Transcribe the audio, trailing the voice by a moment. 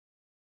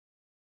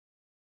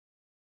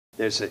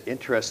There's an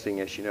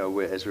interesting, as you know,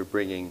 as we're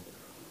bringing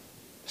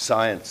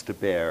science to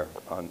bear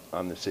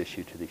on this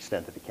issue to the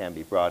extent that it can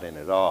be brought in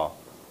at all,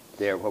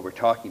 what we're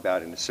talking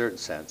about in a certain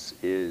sense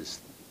is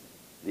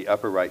the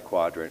upper right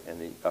quadrant and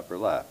the upper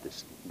left.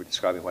 We're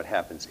describing what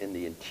happens in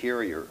the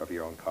interior of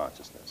your own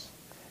consciousness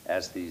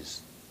as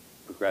these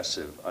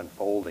progressive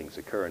unfoldings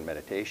occur in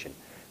meditation.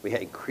 We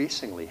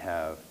increasingly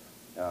have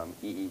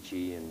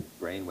EEG and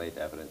brainwave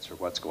evidence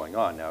of what's going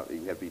on. Now,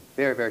 you have to be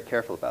very, very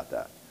careful about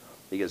that,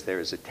 because there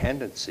is a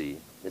tendency,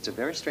 it's a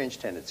very strange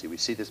tendency, we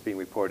see this being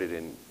reported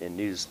in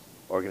news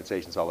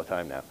organizations all the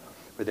time now,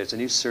 where there's a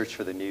new search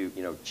for the new,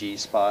 G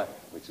spot,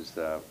 which is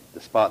the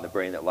spot in the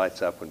brain that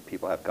lights up when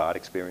people have God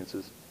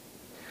experiences.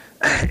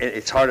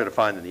 It's harder to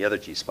find than the other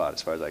G spot,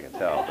 as far as I can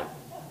tell. But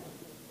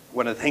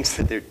one of the things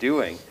that they're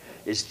doing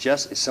is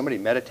just, if somebody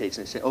meditates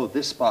and they say, oh,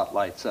 this spot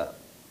lights up.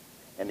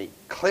 And the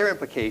clear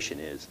implication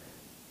is,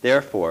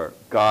 therefore,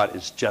 God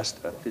is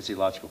just a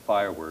physiological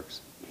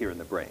fireworks here in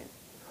the brain.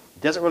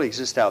 It doesn't really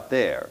exist out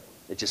there.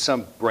 It's just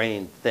some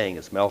brain thing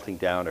is melting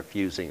down or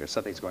fusing or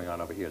something's going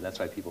on over here, and that's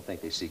why people think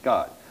they see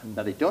God. Mm-hmm.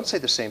 Now, they don't say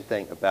the same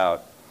thing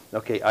about,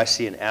 okay, I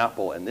see an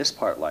apple and this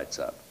part lights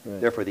up.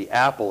 Right. Therefore, the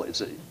apple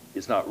is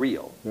not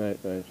real. Right,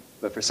 right.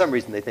 But for some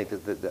reason, they think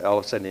that all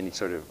of a sudden any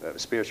sort of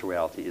spiritual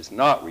reality is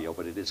not real,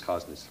 but it is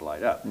causing this to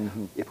light up.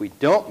 Mm-hmm. If we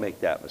don't make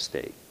that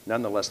mistake,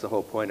 nonetheless, the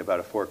whole point about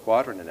a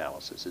four-quadrant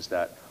analysis is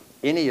that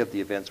any of the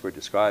events we're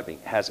describing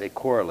has a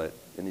correlate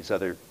in these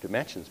other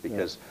dimensions,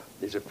 because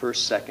there's a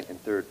first, second,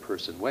 and third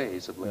person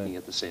ways of looking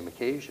at the same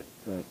occasion.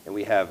 Right. And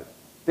we have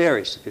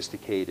very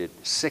sophisticated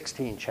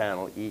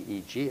 16-channel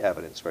EEG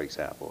evidence, for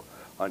example,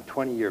 on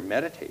 20-year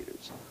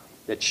meditators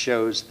that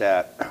shows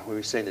that when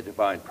we say the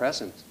divine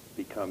presence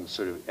becomes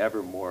sort of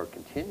ever more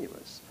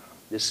continuous,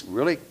 this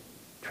really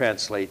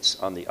translates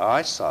on the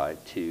I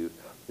side to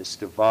this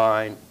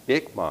divine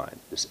big mind,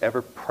 this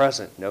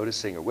ever-present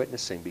noticing or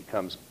witnessing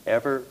becomes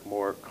ever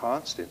more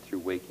constant through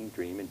waking,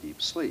 dream, and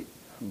deep sleep.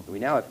 Mm-hmm. We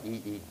now have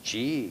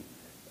EEG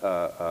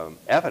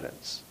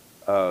evidence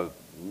of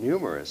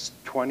numerous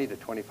 20 to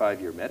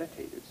 25-year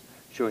meditators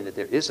showing that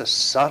there is a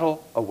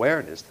subtle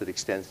awareness that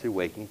extends through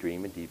waking,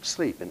 dream, and deep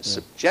sleep. And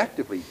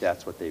subjectively,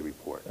 that's what they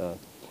report.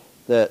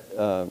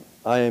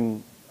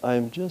 I'm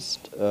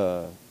just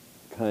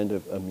kind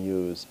of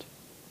amused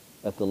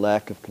at the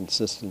lack of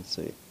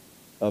consistency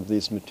of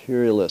these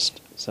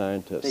materialist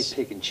scientists.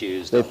 They pick and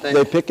choose, They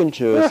pick and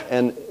choose, Yeah.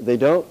 and they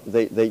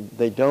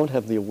don't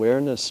have the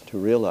awareness to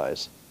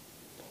realize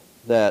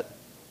that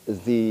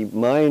the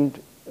mind-brain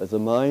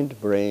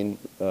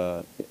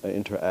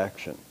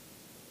interaction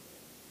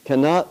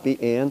cannot be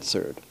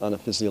answered on a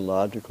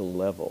physiological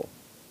level,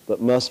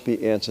 but must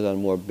be answered on a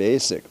more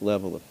basic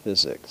level of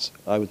physics.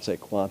 I would say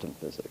quantum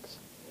physics.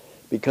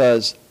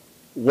 Because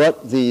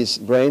what these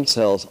brain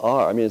cells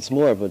are, I mean, it's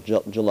more of a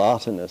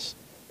gelatinous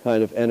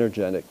kind of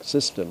energetic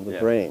system, the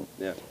brain.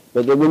 Yeah.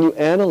 But then when you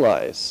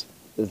analyze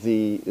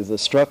the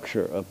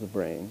structure of the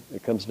brain,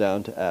 it comes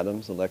down to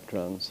atoms,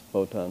 electrons,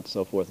 photons,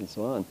 so forth and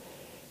so on.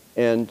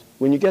 And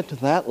when you get to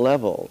that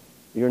level,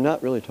 you're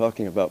not really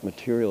talking about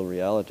material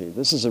reality.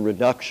 This is a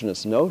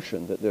reductionist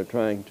notion that they're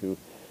trying to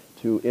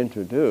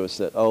introduce,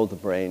 that, oh, the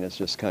brain is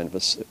just kind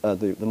of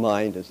the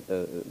mind is,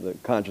 the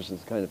consciousness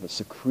is kind of a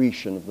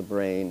secretion of the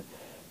brain,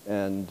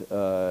 and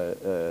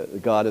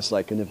God is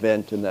like an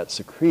event in that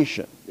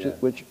secretion,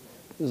 which,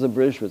 as the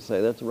British would say,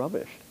 that's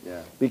rubbish.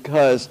 Yeah.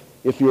 Because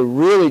if you're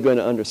really going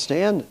to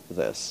understand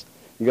this,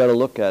 you got to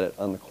look at it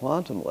on the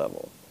quantum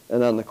level.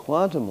 And on the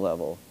quantum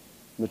level,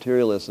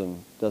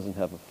 materialism doesn't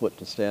have a foot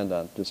to stand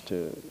on, just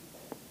to,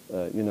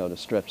 to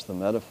stretch the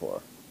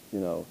metaphor,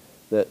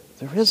 that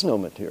there is no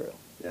material.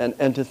 Yeah.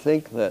 And to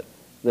think that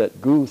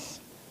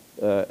Guth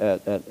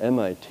at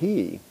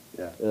MIT,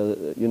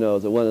 one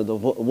of the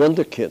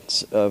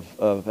wonderkits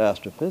of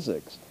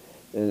astrophysics,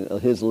 in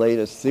his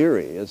latest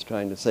theory is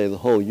trying to say the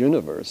whole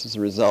universe is a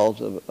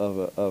result of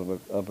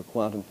a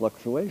quantum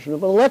fluctuation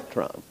of an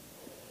electron,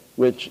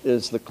 which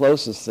is the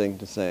closest thing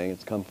to saying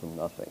it's come from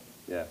nothing.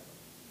 Yeah.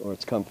 Or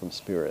it's come from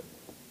spirit.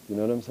 You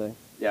know what I'm saying?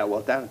 Yeah,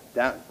 well, down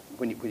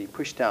when you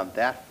push down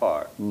that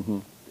far,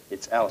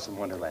 it's Alice in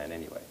Wonderland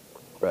anyway.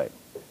 Right.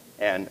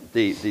 And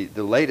the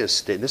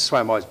latest, and this is why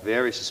I'm always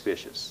very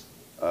suspicious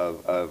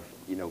of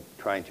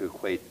trying to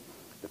equate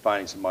the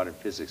findings of modern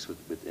physics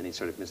with any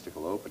sort of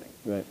mystical opening.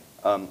 Right.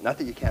 Not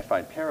that you can't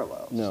find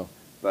parallels. No.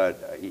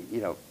 But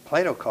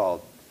Plato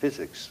called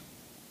physics,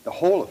 the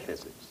whole of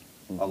physics,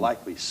 a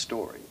likely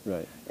story.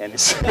 Right. And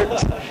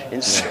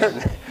in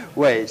certain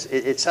ways,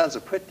 it sounds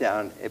a put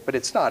down, but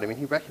it's not. I mean,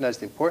 he recognized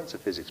the importance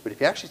of physics, but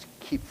if you actually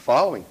keep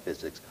following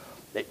physics,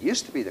 that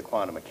used to be the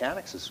quantum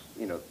mechanics is,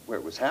 where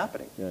it was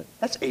happening. Yeah.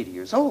 That's 80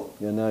 years old.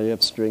 Yeah, now you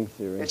have string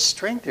theory. It's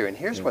string theory, and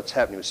here's what's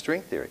happening with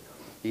string theory.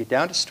 You get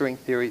down to string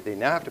theory, they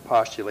now have to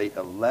postulate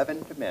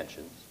 11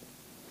 dimensions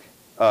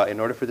in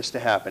order for this to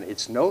happen.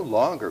 It's no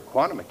longer,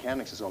 quantum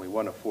mechanics is only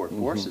one of four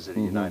forces that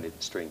are united in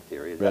string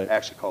theory. It's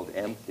actually called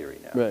M theory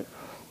now. Right.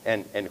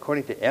 And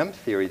according to M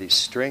theory, these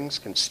strings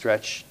can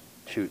stretch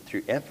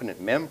through infinite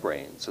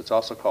membranes. So it's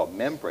also called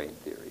membrane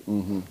theory.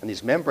 Mm-hmm. And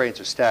these membranes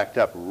are stacked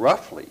up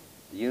roughly.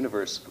 The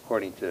universe,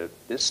 according to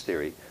this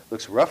theory,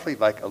 looks roughly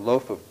like a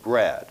loaf of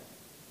bread.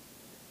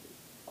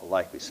 A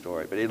likely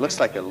story, but it looks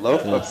like a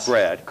loaf of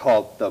bread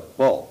called the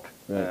bulk.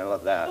 Right. And I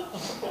love that.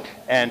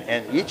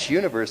 And each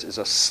universe is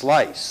a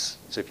slice.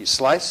 So if you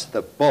slice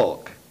the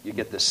bulk, you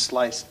get this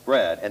sliced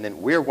bread, and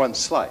then we're one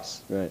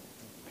slice. Right.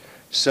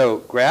 So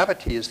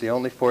gravity is the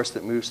only force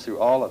that moves through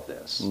all of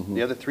this. Mm-hmm.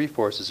 The other three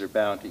forces are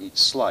bound to each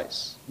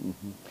slice.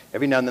 Mm-hmm.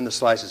 Every now and then the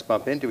slices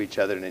bump into each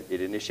other, and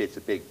it initiates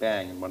a big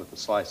bang in one of the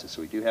slices.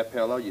 So we do have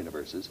parallel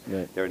universes.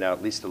 Right. There are now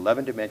at least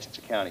 11 dimensions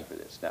accounting for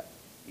this. Now,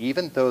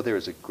 even though there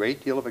is a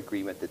great deal of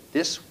agreement that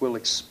this will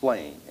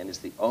explain, and is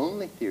the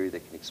only theory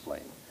that can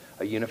explain,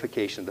 a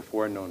unification of the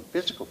four known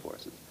physical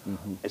forces,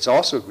 Mm-hmm. it's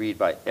also agreed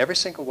by every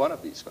single one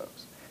of these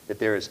folks that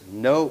there is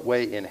no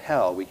way in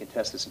hell we can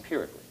test this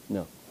empirically.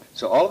 No.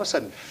 So all of a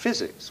sudden,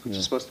 physics, which Yeah.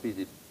 is supposed to be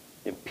the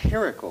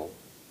empirical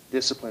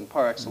discipline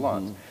par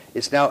excellence, Mm-hmm.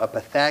 is now a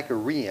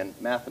Pythagorean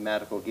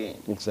mathematical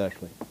game.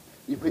 Exactly.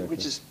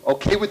 Which is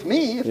okay with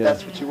me if Yeah.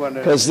 that's what you want to...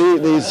 Because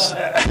these,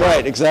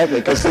 right, exactly,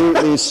 because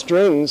these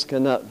strings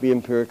cannot be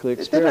empirically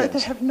experienced. They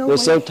have no They're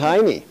way so of-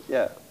 tiny.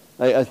 Yeah.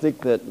 I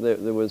think that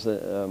there was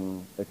a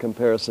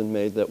comparison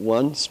made that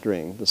one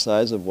string, the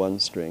size of one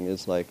string,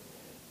 is like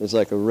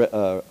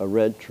a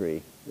red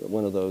tree,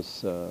 one of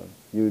those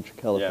huge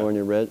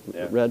California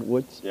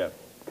redwoods, Yeah.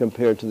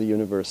 compared to the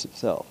universe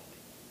itself.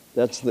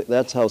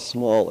 That's how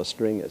small a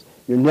string is.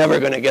 You're never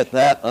going to get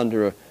that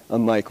under a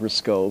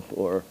microscope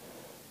or...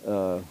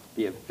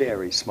 Be a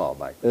very small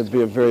microscope. It'd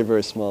be a very,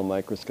 very small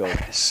microscope.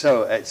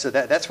 So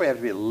that's why you have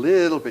to be a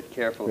little bit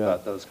careful Yeah.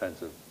 about those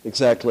kinds of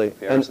Exactly.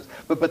 comparisons.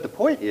 But the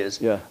point is,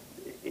 Yeah.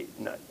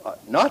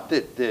 not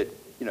that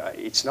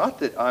it's not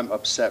that I'm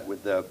upset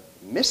with the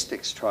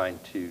mystics trying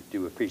to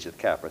do a preach of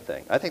the Capra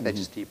thing. I think that's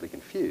just deeply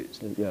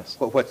confused. Yes.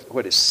 But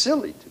what is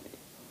silly to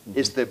me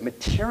is the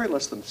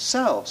materialists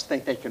themselves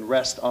think they can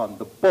rest on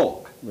the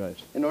bulk Right.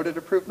 in order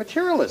to prove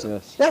materialism.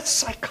 Yes. That's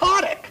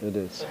psychotic. It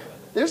is.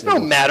 There's no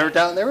matter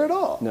down there at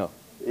all. No.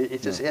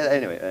 It's just,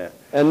 anyway.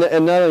 And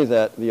not only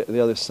that, the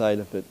other side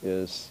of it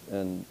is,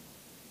 and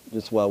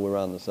just while we're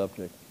on the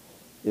subject,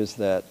 is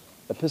that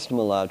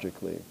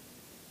epistemologically,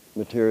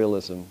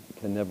 materialism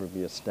can never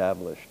be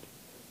established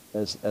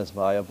as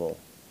viable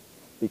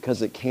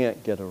because it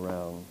can't get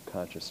around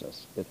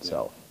consciousness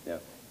itself. Yeah.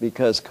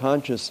 Because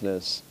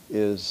consciousness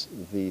is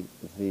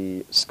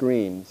the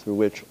screen through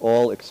which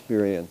all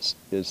experience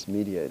is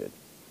mediated.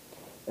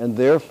 And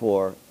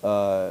therefore,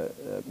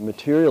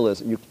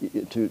 materialism,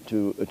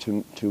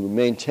 to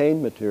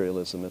maintain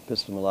materialism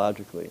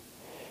epistemologically,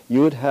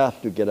 you would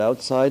have to get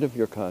outside of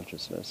your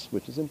consciousness,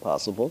 which is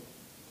impossible,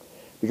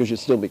 because you'd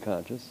still be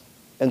conscious,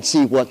 and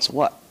see what's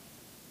what.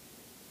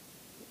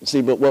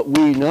 See, but what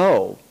we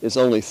know is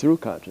only through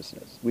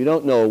consciousness. We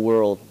don't know a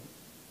world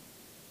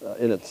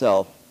in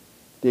itself,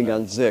 ding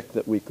an sich,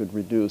 that we could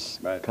reduce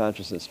Right.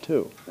 consciousness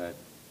to. Right.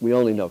 We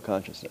only know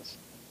consciousness.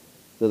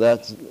 So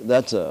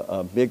that's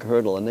a big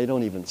hurdle, and they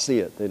don't even see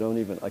it. They don't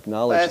even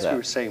acknowledge As that. we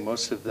were saying,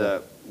 most of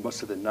the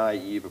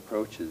naive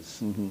approaches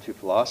Mm-hmm. to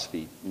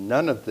philosophy,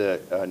 none of the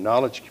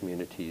knowledge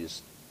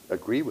communities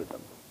agree with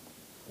them.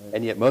 Right.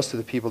 And yet most of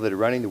the people that are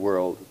running the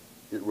world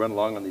run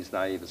along on these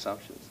naive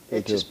assumptions. They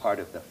It's do. just part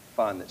of the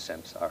fun that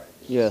samsara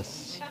is.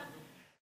 Yes.